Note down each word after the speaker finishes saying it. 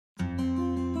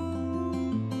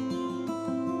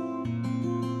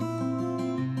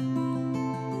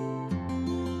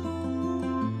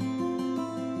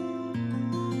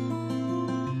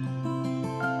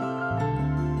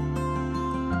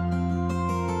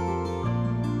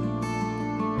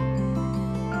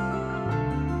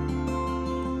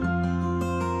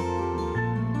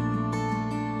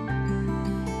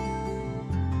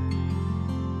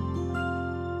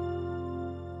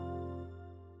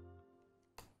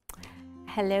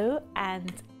Hello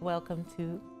and welcome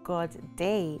to God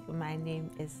Day. My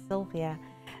name is Sylvia,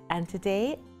 and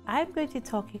today I'm going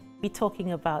to be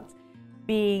talking about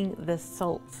being the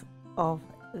salt of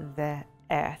the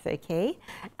earth, okay?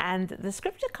 And the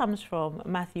scripture comes from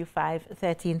Matthew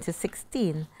 5:13 to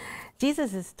 16.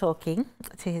 Jesus is talking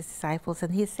to his disciples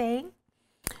and he's saying,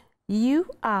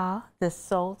 "You are the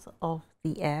salt of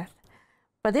the earth,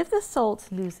 but if the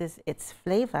salt loses its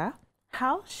flavor,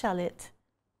 how shall it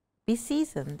be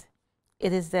seasoned?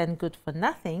 It is then good for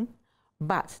nothing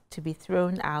but to be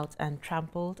thrown out and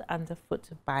trampled underfoot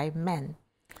by men.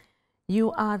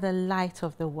 You are the light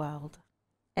of the world.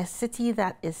 A city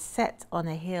that is set on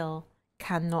a hill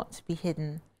cannot be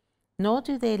hidden, nor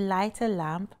do they light a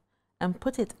lamp and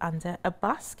put it under a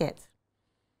basket,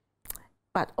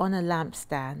 but on a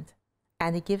lampstand,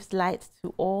 and it gives light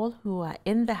to all who are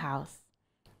in the house.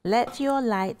 Let your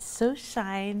light so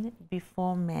shine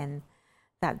before men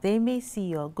that they may see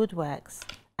your good works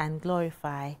and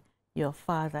glorify your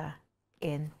Father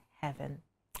in heaven."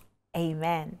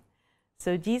 Amen.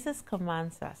 So Jesus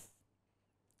commands us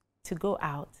to go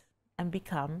out and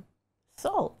become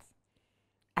salt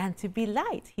and to be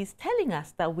light. He's telling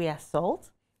us that we are salt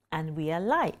and we are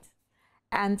light.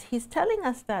 And he's telling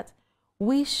us that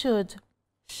we should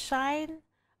shine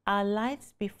our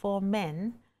lights before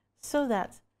men so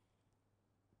that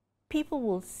people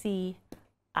will see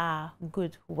our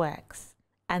good works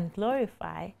and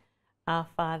glorify our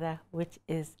Father which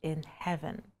is in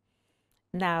heaven.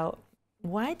 Now,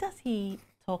 why does he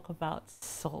talk about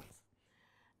salt?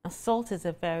 Now, salt is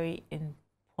a very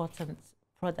important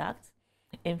product.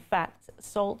 In fact,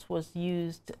 salt was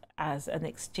used as an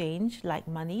exchange, like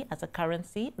money, as a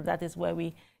currency. That is where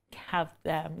we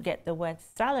get the word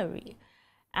salary.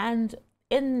 And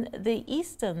in the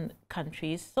Eastern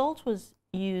countries, salt was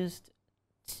used.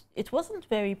 It wasn't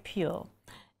very pure.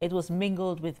 It was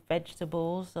mingled with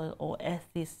vegetables or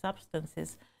earthy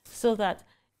substances so that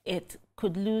it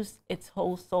could lose its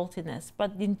whole saltiness.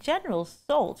 But in general,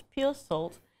 salt, pure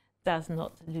salt, does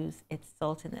not lose its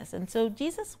saltiness. And so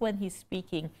Jesus, when he's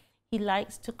speaking, he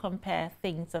likes to compare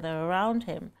things that are around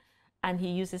him, and he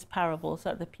uses parables so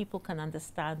that the people can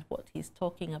understand what he's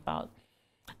talking about.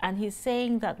 And he's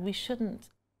saying that we shouldn't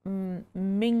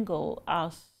mingle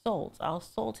our salt, our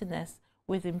saltiness,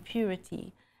 with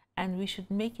impurity, and we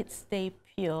should make it stay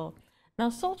pure. Now,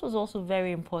 salt was also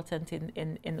very important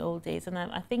in old days, and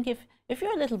I think if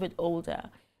you're a little bit older,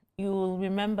 you will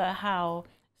remember how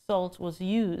salt was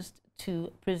used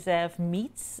to preserve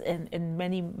meats in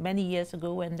many years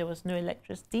ago when there was no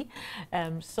electricity.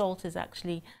 Salt is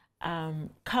actually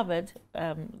covered,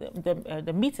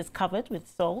 the meat is covered with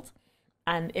salt,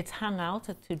 and it's hung out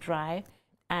to dry,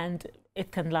 and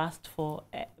it can last for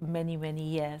many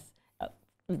years.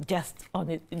 Just on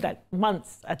it, like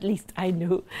months at least, I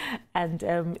know, and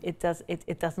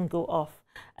it doesn't go off.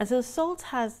 And so salt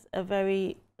has a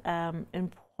very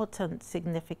important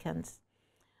significance.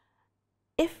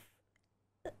 If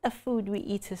a food we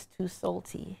eat is too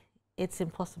salty, it's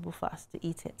impossible for us to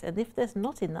eat it. And if there's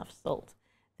not enough salt,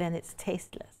 then it's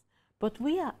tasteless. But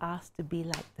we are asked to be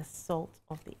like the salt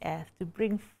of the earth, to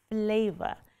bring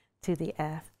flavor to the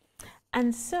earth.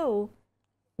 And so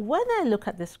when I look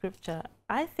at the scripture,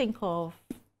 I think of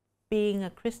being a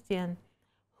Christian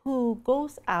who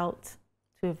goes out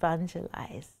to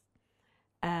evangelize,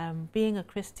 being a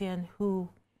Christian who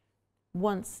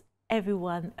wants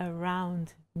everyone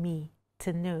around me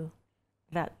to know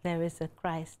that there is a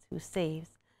Christ who saves.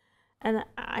 And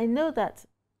I know that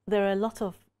there are a lot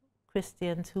of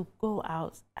Christians who go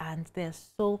out and their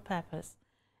sole purpose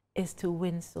is to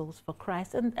win souls for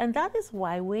Christ. And that is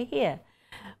why we're here.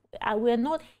 We're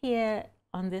not here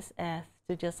on this earth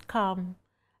to just come,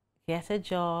 get a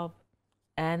job,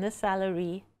 earn a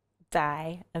salary,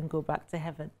 die, and go back to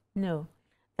heaven. No,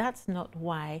 that's not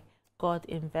why God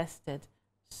invested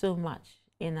so much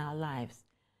in our lives.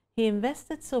 He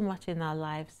invested so much in our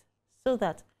lives so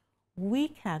that we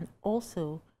can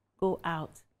also go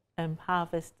out and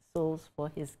harvest souls for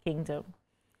his kingdom.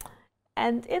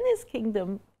 And in his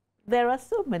kingdom, there are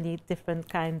so many different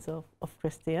kinds of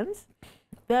Christians.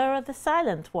 There are the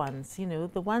silent ones, you know,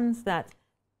 the ones that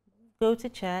go to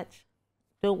church,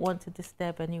 don't want to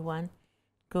disturb anyone,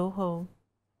 go home,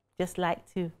 just like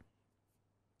to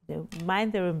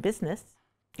mind their own business,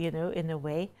 in a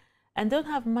way, and don't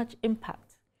have much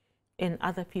impact in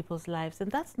other people's lives.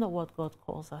 And that's not what God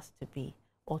calls us to be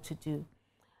or to do.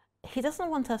 He doesn't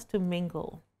want us to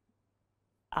mingle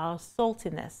our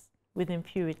saltiness with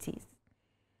impurities.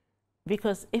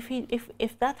 Because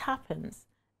if that happens,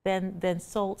 then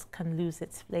salt can lose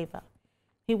its flavor.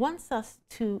 He wants us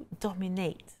to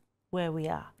dominate where we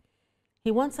are.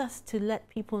 He wants us to let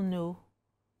people know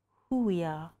who we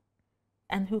are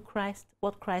and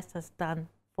what Christ has done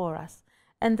for us.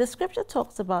 And the scripture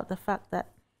talks about the fact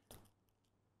that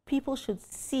people should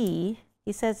see,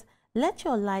 he says, let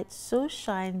your light so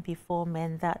shine before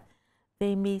men that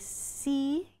they may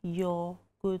see your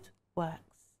good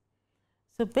works.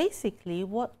 So basically,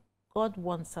 what God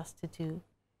wants us to do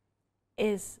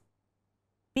is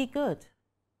be good,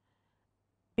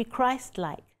 be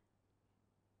Christ-like,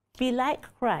 be like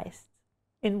Christ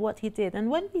in what he did. And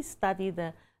when we study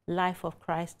the life of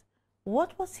Christ,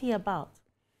 what was he about?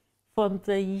 From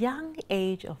the young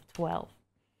age of 12,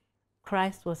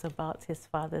 Christ was about his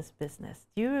Father's business.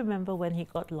 Do you remember when he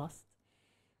got lost?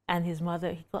 And he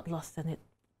got lost, and it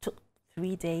took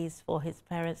 3 days for his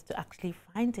parents to actually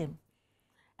find him.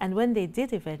 And when they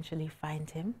did eventually find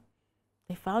him,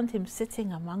 they found him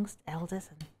sitting amongst elders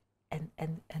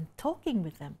and talking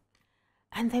with them.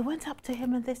 And they went up to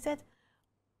him and they said,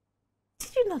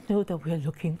 did you not know that we're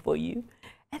looking for you?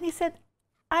 And he said,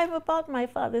 I'm about my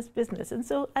Father's business. And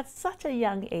so at such a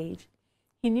young age,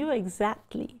 he knew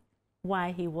exactly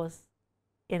why he was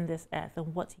in this earth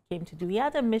and what he came to do. He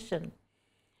had a mission,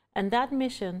 and that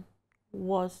mission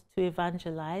was to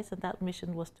evangelize, and that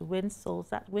mission was to win souls.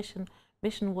 That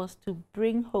mission was to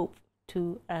bring hope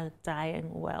to a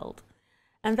dying world.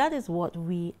 And that is what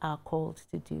we are called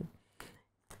to do.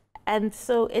 And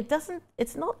so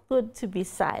it's not good to be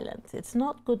silent. It's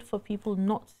not good for people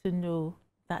not to know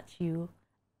that you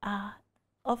are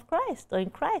of Christ, or in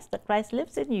Christ, that Christ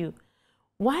lives in you.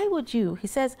 Why would you? He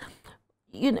says,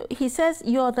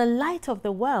 you're the light of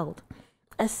the world.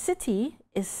 A city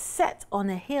is set on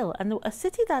a hill, and a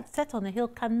city that's set on a hill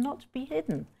cannot be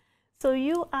hidden. So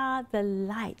you are the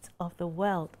light of the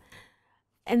world.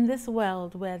 In this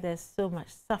world where there's so much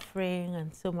suffering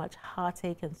and so much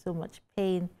heartache and so much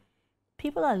pain,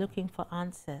 people are looking for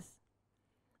answers.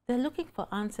 They're looking for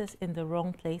answers in the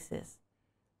wrong places.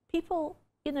 People,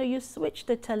 you switch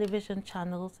the television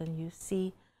channels and you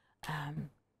see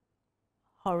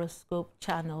horoscope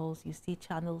channels, you see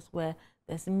channels where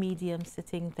there's a medium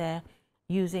sitting there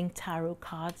using tarot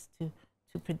cards to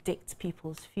predict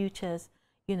people's futures.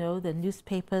 The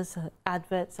newspapers,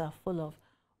 adverts are full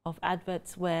of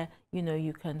adverts where,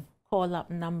 you can call up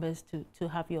numbers to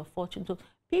have your fortune told.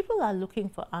 People are looking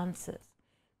for answers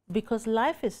because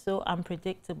life is so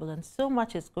unpredictable and so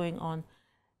much is going on.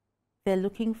 They're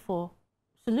looking for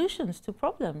solutions to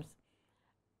problems,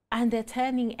 and they're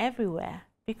turning everywhere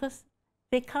because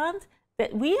they can't.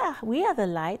 That we are the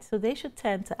light, so they should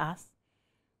turn to us.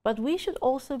 But we should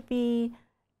also be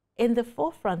in the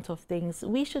forefront of things.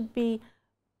 We should be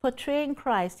portraying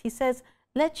Christ. He says,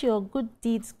 let your good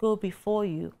deeds go before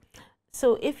you.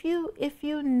 So if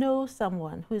you know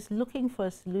someone who's looking for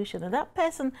a solution, and that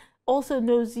person also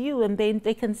knows you, and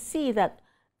they can see that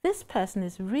this person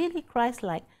is really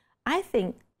Christ-like, I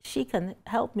think she can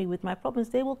help me with my problems,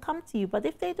 they will come to you. But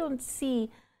if they don't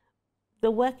see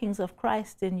the workings of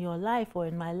Christ in your life or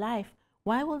in my life,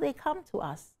 why will they come to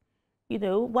us?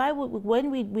 Why would, when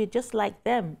we're just like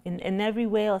them in every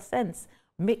way or sense,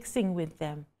 mixing with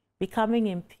them, becoming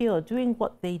impure, doing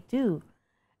what they do,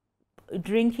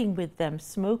 drinking with them,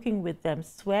 smoking with them,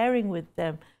 swearing with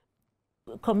them,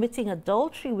 committing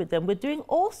adultery with them. We're doing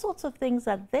all sorts of things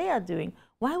that they are doing.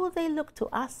 Why will they look to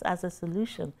us as a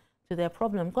solution to their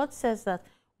problem? God says that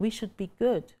we should be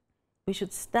good. We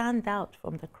should stand out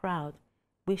from the crowd.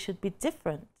 We should be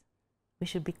different. We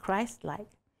should be Christ-like.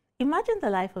 Imagine the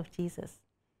life of Jesus.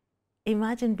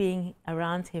 Imagine being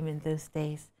around him in those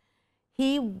days.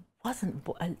 He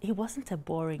wasn't a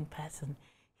boring person.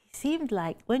 He seemed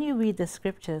like, when you read the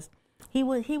scriptures, he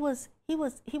was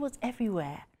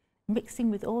everywhere, mixing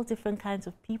with all different kinds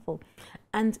of people,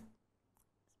 and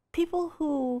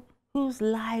people whose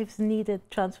lives needed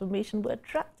transformation were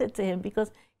attracted to him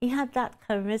because he had that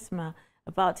charisma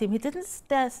about him. He didn't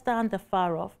stand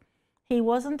afar off. He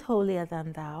wasn't holier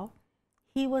than thou.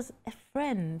 He was a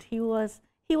friend. He was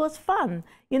fun.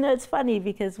 It's funny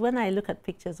because when I look at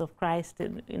pictures of Christ,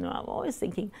 and I'm always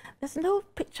thinking, there's no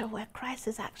picture where Christ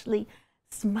is actually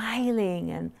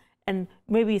smiling and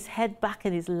maybe his head back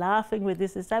and he's laughing with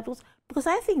his disciples, because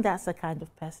I think that's the kind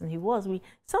of person he was. We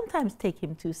sometimes take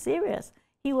him too serious.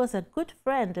 He was a good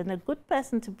friend and a good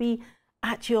person to be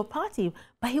at your party,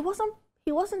 but he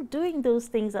wasn't doing those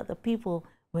things that the people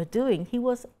were doing. He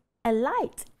was a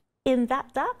light in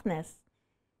that darkness,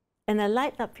 and a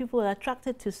light that people were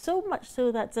attracted to, so much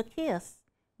so that Zacchaeus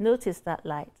noticed that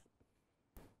light.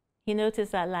 He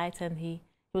noticed that light, and he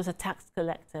was a tax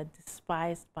collector,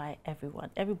 despised by everyone.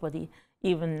 Everybody,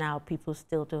 even now, people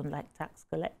still don't like tax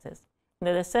collectors.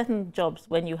 There are certain jobs,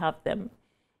 when you have them,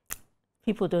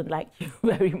 people don't like you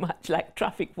very much, like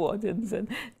traffic wardens and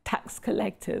tax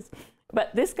collectors.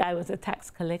 But this guy was a tax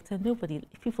collector.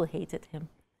 People hated him.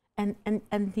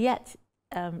 And yet,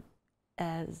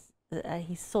 as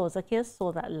Zacchaeus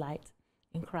saw that light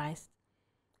in Christ,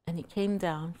 and he came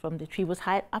down from the tree, was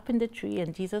high up in the tree,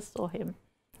 and Jesus saw him,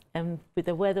 and with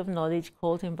the word of knowledge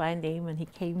called him by name, and he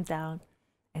came down,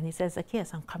 and he says,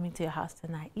 Zacchaeus, I'm coming to your house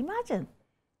tonight. Imagine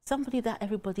somebody that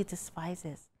everybody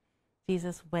despises.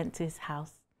 Jesus went to his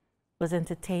house, was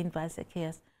entertained by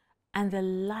Zacchaeus, and the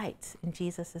light in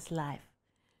Jesus' life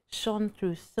shone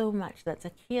through so much that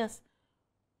Zacchaeus,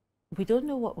 we don't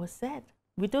know what was said.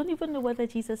 We don't even know whether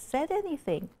Jesus said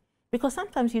anything, because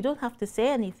sometimes you don't have to say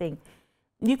anything.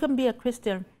 You can be a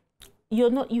Christian,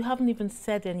 you haven't even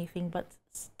said anything, but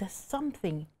there's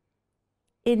something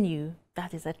in you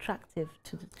that is attractive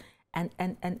to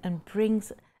and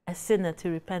brings a sinner to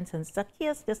repentance.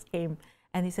 Zacchaeus just came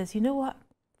and he says, you know what?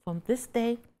 From this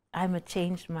day, I'm a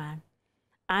changed man.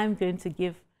 I'm going to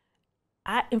give,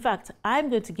 in fact, I'm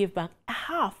going to give back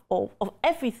half of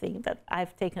everything that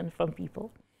I've taken from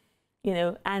people, you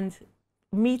know, and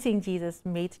meeting Jesus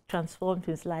transformed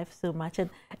his life so much.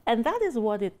 And that is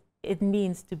what it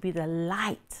means to be the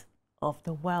light of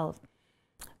the world.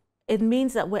 It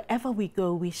means that wherever we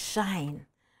go, we shine.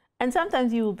 And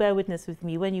sometimes you will bear witness with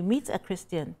me, when you meet a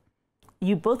Christian,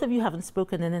 both of you haven't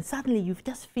spoken, and then suddenly you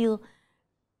just feel,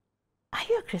 are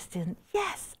you a Christian?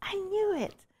 Yes, I knew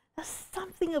it. There's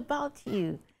something about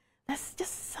you. There's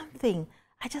just something.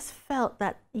 I just felt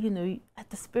that, you know,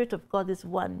 the Spirit of God is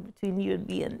one between you and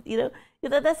me. And, you know,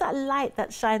 there's that light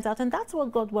that shines out. And that's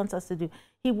what God wants us to do.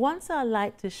 He wants our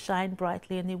light to shine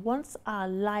brightly, and he wants our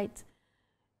light,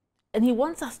 and he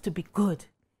wants us to be good.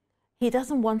 He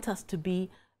doesn't want us to be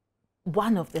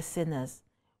one of the sinners.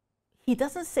 He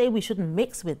doesn't say we shouldn't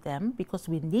mix with them, because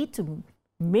we need to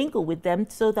mingle with them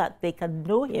so that they can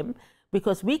know him,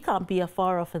 because we can't be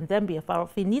afar off and them be afar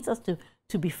off. He needs us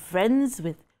to be friends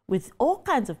with all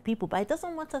kinds of people, but he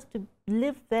doesn't want us to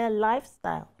live their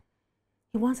lifestyle.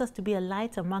 He wants us to be a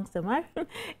light amongst them.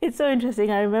 It's so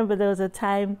interesting. I remember there was a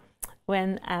time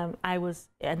when I was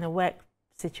in a work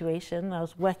situation. I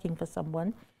was working for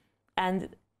someone, and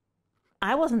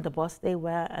I wasn't the boss, they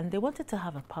were, and they wanted to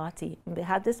have a party. And they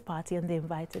had this party and they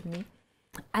invited me.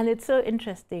 And it's so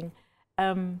interesting.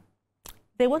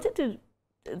 They wanted to,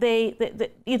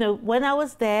 you know, when I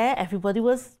was there, everybody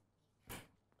was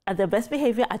at their best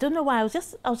behavior. I don't know why. I was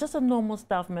just a normal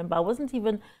staff member. I wasn't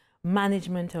even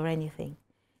management or anything.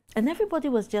 And everybody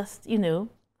was just, you know,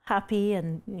 happy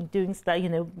and doing stuff, you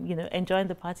know, enjoying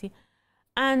the party.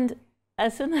 And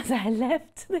as soon as I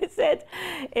left, they said,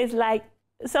 it's like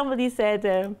somebody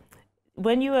said,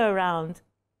 when you were around,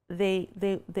 they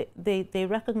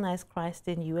recognized Christ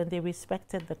in you, and they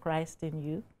respected the Christ in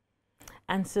you.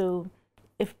 And so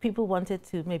if people wanted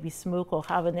to maybe smoke or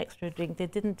have an extra drink, they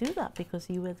didn't do that because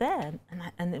you were there.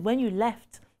 And when you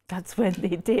left, that's when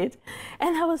they did.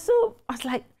 And I was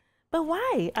like, but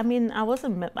why? I mean, I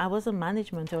wasn't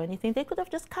management or anything. They could have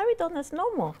just carried on as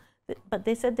normal. But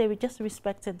they said they just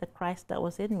respected the Christ that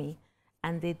was in me,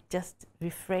 and they just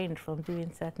refrained from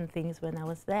doing certain things when I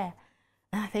was there.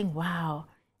 And I think, wow,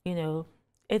 you know,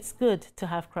 it's good to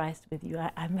have Christ with you.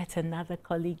 I met another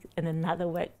colleague in another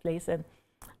workplace, and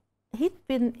he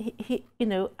you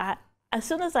know, as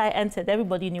soon as I entered,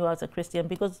 everybody knew I was a Christian,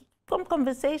 because from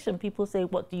conversation, people say,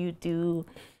 what do you do?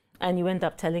 And you end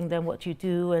up telling them what you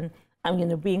do. And I'm, you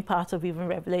know, being part of even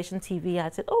Revelation TV, I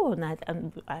said, oh,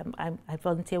 and I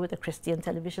volunteer with a Christian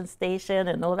television station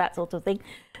and all that sort of thing.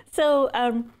 So,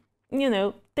 you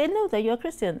know, they know that you're a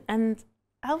Christian. And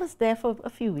I was there for a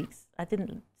few weeks. I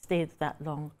didn't stay that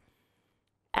long.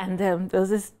 And there was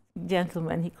this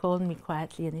gentleman, he called me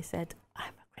quietly and he said,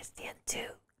 I'm a Christian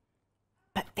too,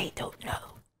 but they don't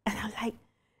know. And I was like,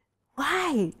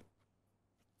 why?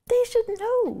 They should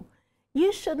know.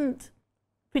 You shouldn't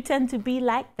pretend to be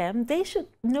like them. They should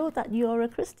know that you are a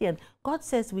Christian. God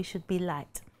says we should be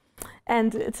light.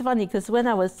 And it's funny, because when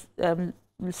I was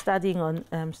studying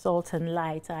on salt and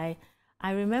light, I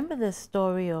remember the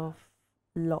story of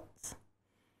Lot.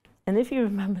 And if you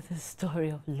remember the story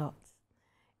of Lot,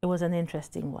 it was an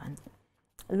interesting one.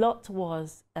 Lot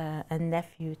was a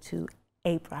nephew to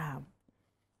Abraham,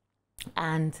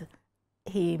 and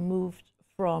he moved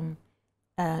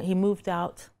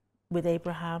out with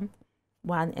Abraham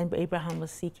when Abraham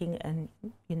was seeking and,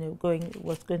 you know,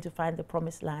 was going to find the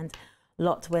promised land.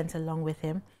 Lot went along with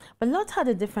him, but Lot had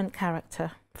a different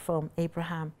character from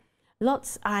Abraham.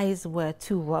 Lot's eyes were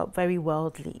very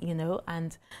worldly, you know,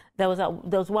 and there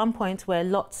was one point where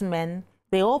Lot's men,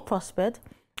 they all prospered,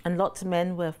 And Lot's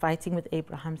men were fighting with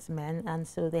Abraham's men, and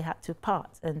so they had to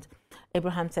part. And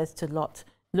Abraham says to Lot,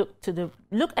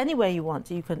 look anywhere you want.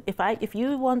 You can, if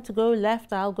you want to go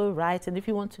left, I'll go right, and if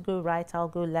you want to go right, I'll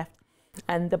go left.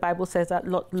 And the Bible says that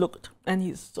Lot looked and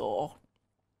he saw,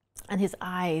 and his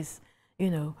eyes,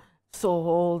 saw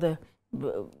all the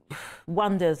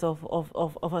wonders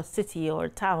of a city or a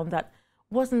town that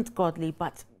wasn't godly,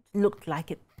 but looked like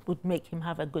it would make him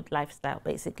have a good lifestyle,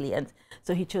 basically. And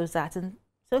so he chose that, and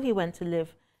so he went to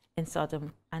live in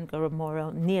Sodom and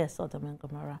Gomorrah, near Sodom and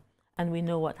Gomorrah. And we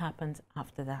know what happened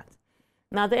after that.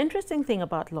 Now, the interesting thing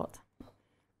about Lot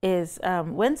is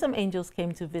when some angels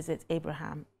came to visit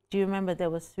Abraham, do you remember there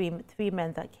was three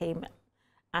men that came,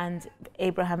 and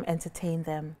Abraham entertained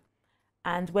them.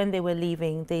 And when they were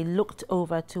leaving, they looked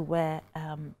over to where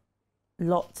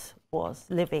Lot was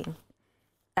living.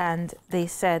 And they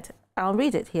said, I'll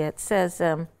read it here. It says,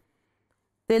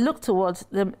 they looked towards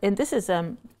them, and this is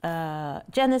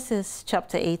Genesis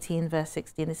chapter 18, verse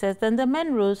 16. It says, then the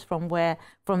men rose from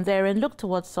there and looked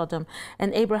towards Sodom,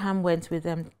 and Abraham went with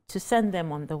them to send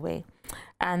them on the way.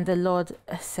 And the Lord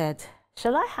said,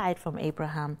 shall I hide from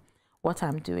Abraham what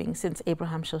I'm doing, since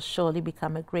Abraham shall surely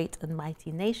become a great and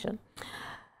mighty nation,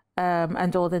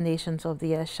 and all the nations of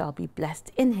the earth shall be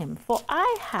blessed in him. For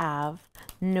I have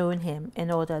known him in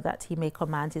order that he may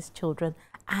command his children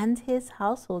and his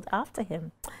household after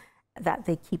him, that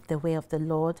they keep the way of the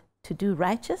Lord to do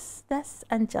righteousness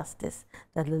and justice,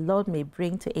 that the Lord may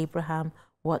bring to Abraham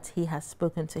what he has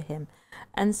spoken to him.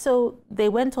 And so they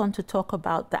went on to talk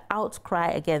about the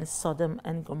outcry against Sodom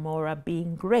and Gomorrah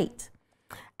being great.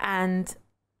 And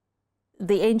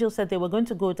the angel said they were going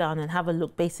to go down and have a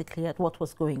look basically at what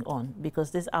was going on,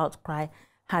 because this outcry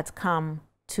had come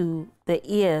to the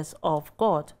ears of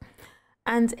God.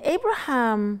 And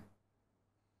Abraham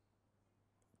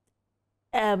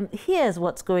hears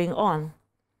what's going on,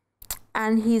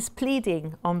 and he's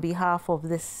pleading on behalf of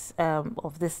this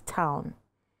town.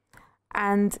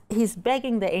 And he's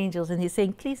begging the angels, and he's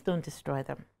saying, please don't destroy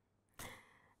them.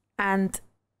 And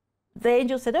the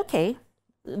angel said, okay,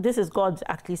 this is God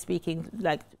actually speaking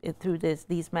like through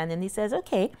these men. And he says,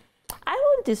 okay, I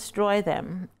won't destroy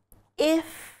them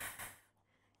if,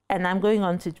 and I'm going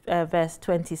on to verse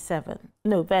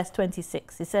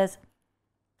 26. He says,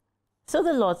 so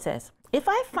the Lord says, if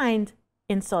I find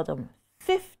in Sodom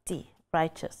 50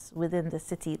 righteous within the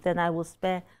city, then I will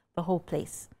spare the whole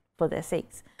place for their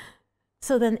sakes.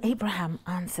 So then Abraham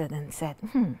answered and said,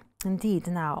 indeed,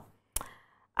 now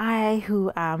I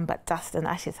who am but dust and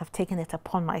ashes have taken it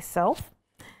upon myself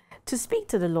to speak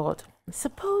to the Lord.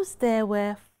 Suppose there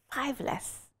were 5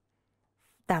 less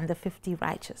than the 50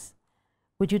 righteous.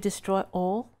 Would you destroy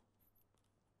all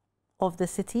of the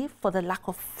city for the lack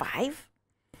of 5?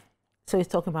 So he's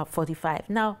talking about 45.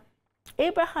 Now,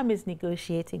 Abraham is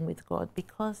negotiating with God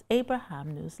because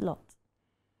Abraham knows Lot.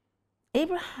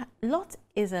 Lot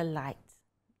is a light.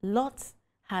 Lot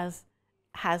has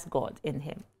God in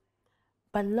him.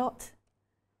 But Lot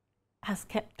has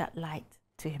kept that light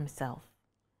to himself.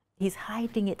 He's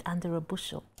hiding it under a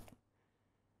bushel.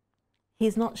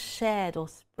 He's not shared or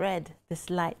spread this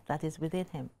light that is within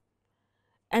him.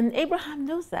 And Abraham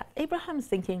knows that. Abraham's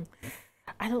thinking,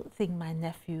 I don't think my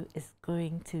nephew is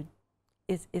going to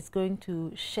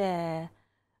share,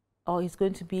 or is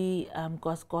going to be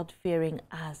God-fearing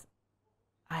as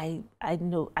I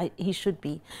know he should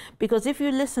be. Because if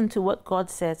you listen to what God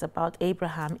says about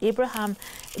Abraham,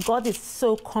 God is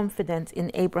so confident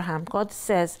in Abraham. God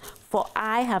says, for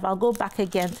I'll go back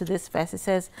again to this verse. It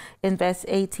says in verse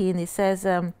 18, it says,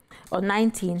 or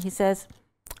 19, he says,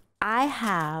 I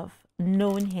have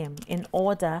known him in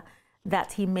order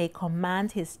that he may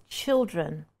command his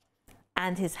children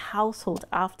and his household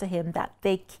after him, that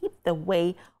they keep the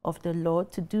way of the Lord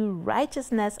to do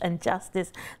righteousness and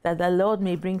justice, that the Lord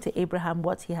may bring to Abraham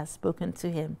what he has spoken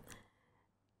to him.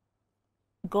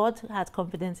 God had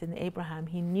confidence in Abraham.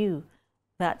 He knew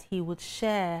that he would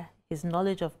share his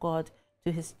knowledge of God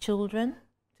to his children,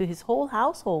 to his whole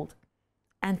household,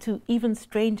 and to even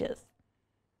strangers.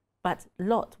 But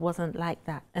Lot wasn't like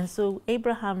that. And so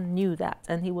Abraham knew that,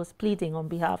 and he was pleading on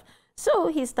behalf. So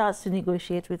he starts to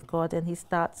negotiate with God, and he's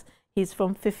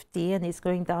from 50 and he's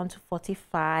going down to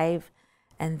 45,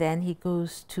 and then he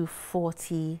goes to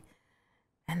 40,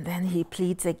 and then he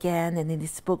pleads again, and then he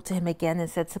spoke to him again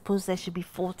and said, suppose there should be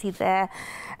 40 there.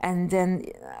 And then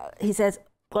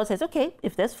God says, okay,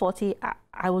 if there's 40,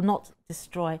 I will not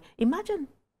destroy. Imagine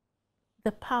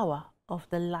the power of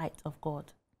the light of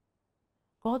God.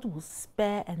 God will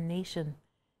spare a nation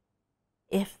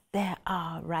if there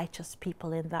are righteous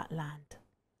people in that land.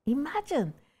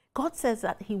 Imagine, God says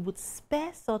that he would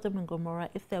spare Sodom and Gomorrah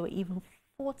if there were even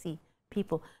 40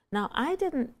 people. Now, I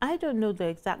don't know the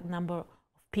exact number of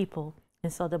people in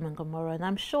Sodom and Gomorrah, and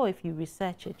I'm sure if you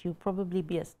research it, you'll probably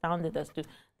be astounded as to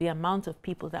the amount of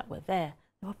people that were there.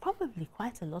 There were probably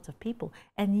quite a lot of people,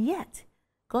 and yet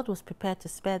God was prepared to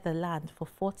spare the land for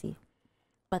 40.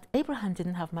 But Abraham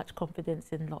didn't have much confidence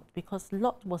in Lot, because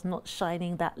Lot was not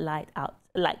shining that light out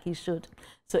like he should.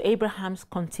 So Abraham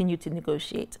continued to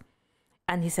negotiate.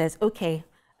 And he says, okay,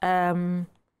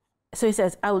 so he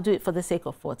says, I will do it for the sake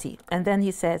of 40. And then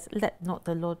he says, let not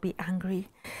the Lord be angry,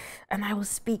 and I will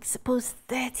speak. Suppose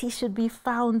 30 should be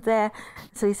found there.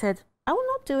 So he said, I will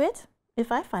not do it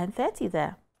if I find 30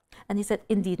 there. And he said,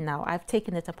 indeed, now I've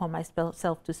taken it upon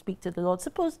myself to speak to the Lord.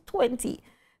 Suppose 20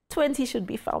 should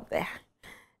be found there.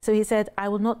 So he said, I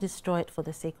will not destroy it for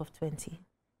the sake of 20.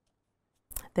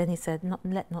 Then he said,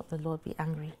 let not the Lord be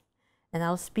angry, and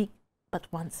I'll speak but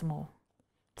once more.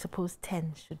 Suppose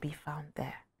 10 should be found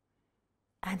there.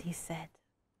 And he said,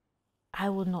 I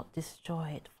will not destroy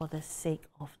it for the sake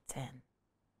of 10.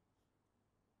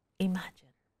 Imagine.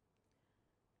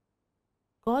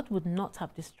 God would not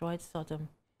have destroyed Sodom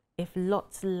if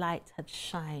Lot's light had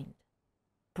shined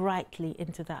brightly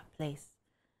into that place,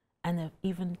 and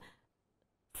even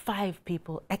 5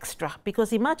 people extra.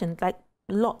 Because imagine, like,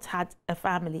 Lot had a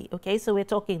family, okay? So we're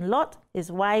talking Lot,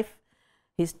 his wife,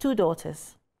 his 2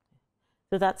 daughters.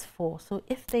 So that's 4. So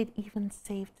if they'd even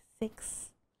saved 6,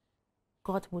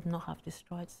 God would not have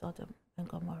destroyed Sodom and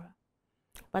Gomorrah.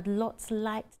 But Lot's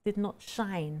light did not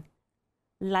shine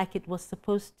like it was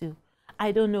supposed to.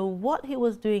 I don't know what he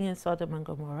was doing in Sodom and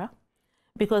Gomorrah,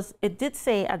 because it did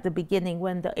say at the beginning,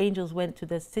 when the angels went to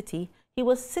the city, he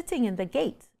was sitting in the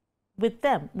gate with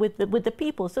them, with the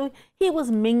people. So he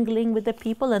was mingling with the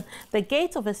people, and the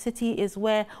gate of a city is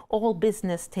where all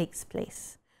business takes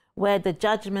place, where the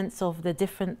judgments of the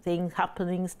different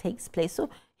happenings takes place. So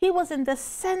he was in the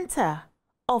center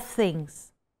of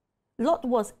things. Lot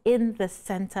was in the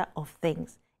center of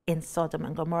things in Sodom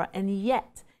and Gomorrah, and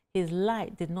yet his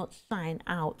light did not shine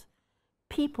out.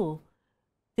 People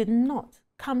did not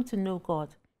come to know God.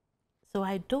 So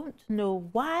I don't know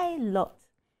why Lot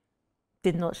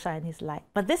did not shine his light.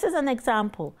 But this is an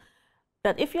example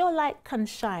that if your light can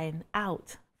shine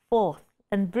out forth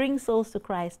and bring souls to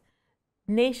Christ,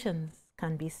 nations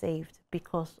can be saved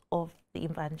because of the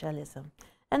evangelism.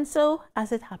 And so,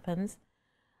 as it happens,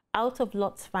 out of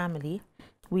Lot's family,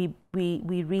 we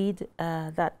read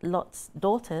that Lot's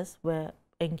daughters were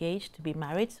engaged to be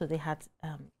married, so they had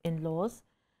in-laws.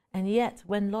 And yet,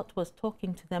 when Lot was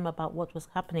talking to them about what was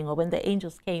happening, or when the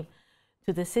angels came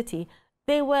to the city,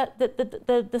 they were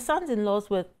the sons-in-laws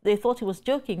they thought he was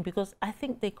joking, because I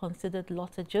think they considered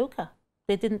Lot a joker.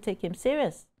 They didn't take him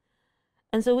serious.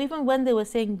 And so even when they were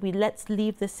saying, let's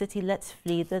leave the city, let's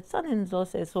flee, the son-in-law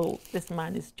says, oh, this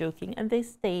man is joking. And they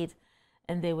stayed,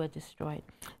 and they were destroyed.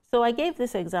 So I gave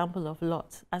this example of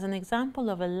Lot as an example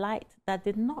of a light that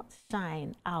did not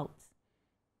shine out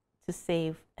to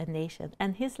save a nation.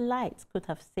 And his light could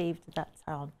have saved that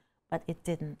town, but it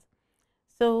didn't.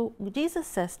 So Jesus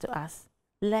says to us,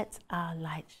 let our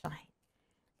light shine.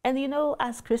 And you know,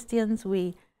 as Christians,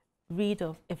 we read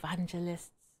of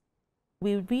evangelists.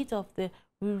 We read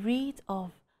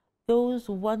of those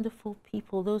wonderful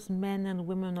people, those men and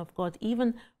women of God,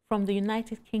 even from the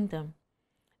United Kingdom,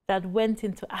 that went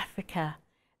into Africa.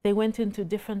 They went into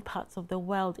different parts of the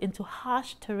world, into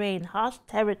harsh terrain, harsh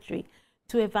territory,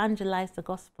 to evangelize the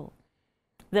gospel.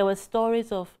 There were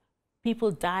stories of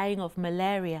people dying of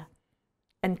malaria,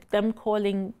 and them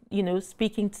calling,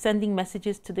 sending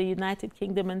messages to the United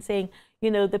Kingdom and saying,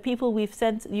 the people you've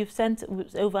sent,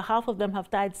 over half of them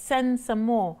have died, send some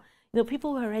more.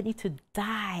 People were ready to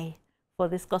die for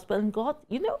this gospel. And God,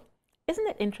 isn't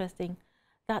it interesting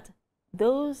that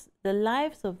the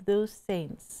lives of those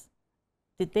saints,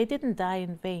 they didn't die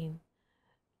in vain.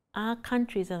 Our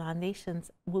countries and our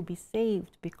nations will be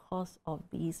saved because of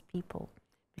these people,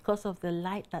 because of the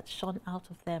light that shone out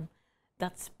of them,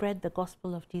 that spread the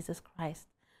gospel of Jesus Christ.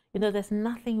 There's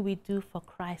nothing we do for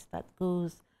Christ that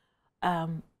goes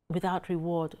without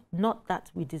reward. Not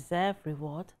that we deserve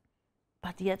reward,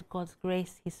 but yet God's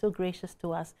grace, he's so gracious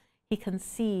to us. He can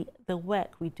see the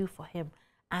work we do for him,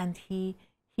 and he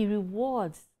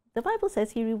rewards. The Bible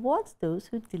says he rewards those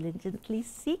who diligently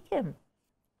seek him.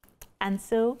 And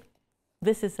so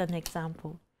this is an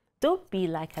example. Don't be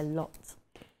like a Lot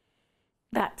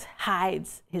that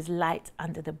hides his light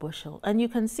under the bushel. And you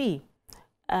can see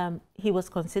he was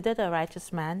considered a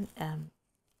righteous man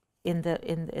in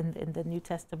the New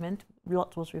Testament.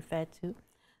 Lot was referred to.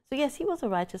 So yes, he was a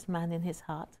righteous man in his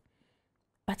heart,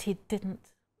 but he didn't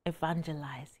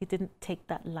evangelize. He didn't take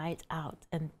that light out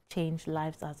and change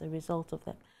lives as a result of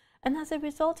them. And as a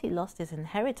result, he lost his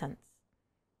inheritance.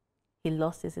 He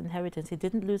lost his inheritance. He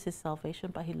didn't lose his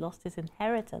salvation, but he lost his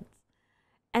inheritance.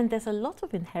 And there's a lot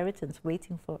of inheritance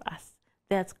waiting for us.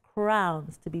 There's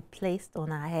crowns to be placed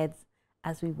on our heads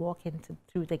as we walk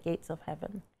through the gates of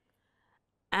heaven.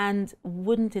 And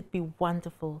wouldn't it be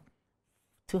wonderful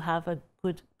to have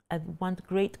one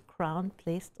great crown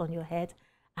placed on your head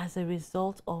as a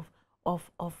result of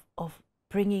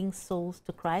bringing souls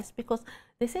to Christ? Because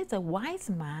they say it's a wise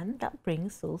man that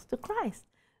brings souls to Christ.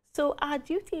 So our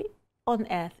duty on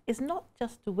earth is not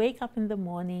just to wake up in the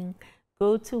morning,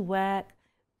 go to work,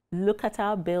 look at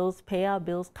our bills, pay our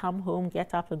bills, come home,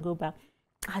 get up and go back.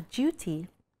 Our duty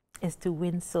is to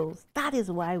win souls. That is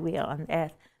why we are on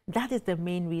earth. That is the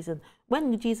main reason.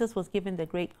 When Jesus was given the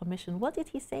Great Commission, what did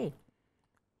he say?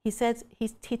 He said,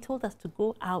 he told us to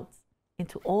go out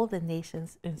into all the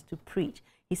nations and to preach.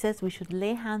 He says we should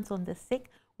lay hands on the sick.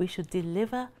 We should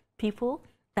deliver people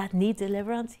that need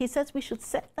deliverance. He says we should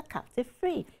set the captive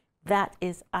free. That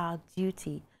is our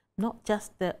duty, not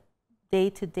just the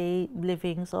day-to-day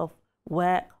livings of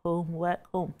work,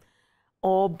 home,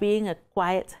 or being a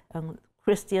quiet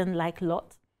Christian like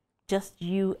Lot, just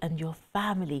you and your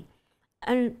family.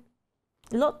 And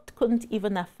Lot couldn't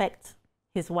even affect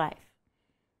his wife.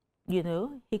 You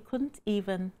know, he couldn't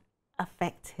even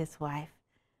affect his wife.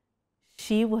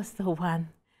 She was the one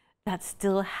that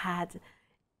still had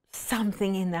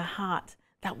something in her heart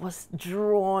that was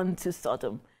drawn to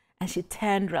Sodom. And she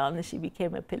turned around and she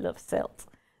became a pillar of salt.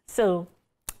 So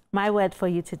my word for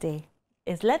you today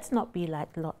is, let's not be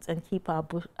like Lot and keep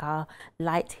our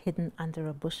light hidden under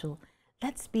a bushel.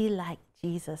 Let's be like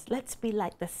Jesus. Let's be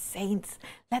like the saints.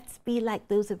 Let's be like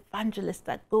those evangelists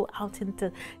that go out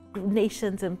into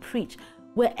nations and preach.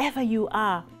 Wherever you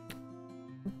are,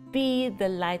 be the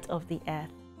light of the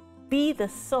earth. Be the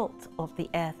salt of the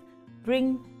earth.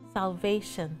 Bring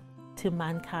salvation to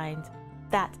mankind.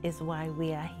 That is why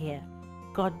we are here.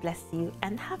 God bless you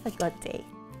and have a good day.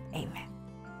 Amen.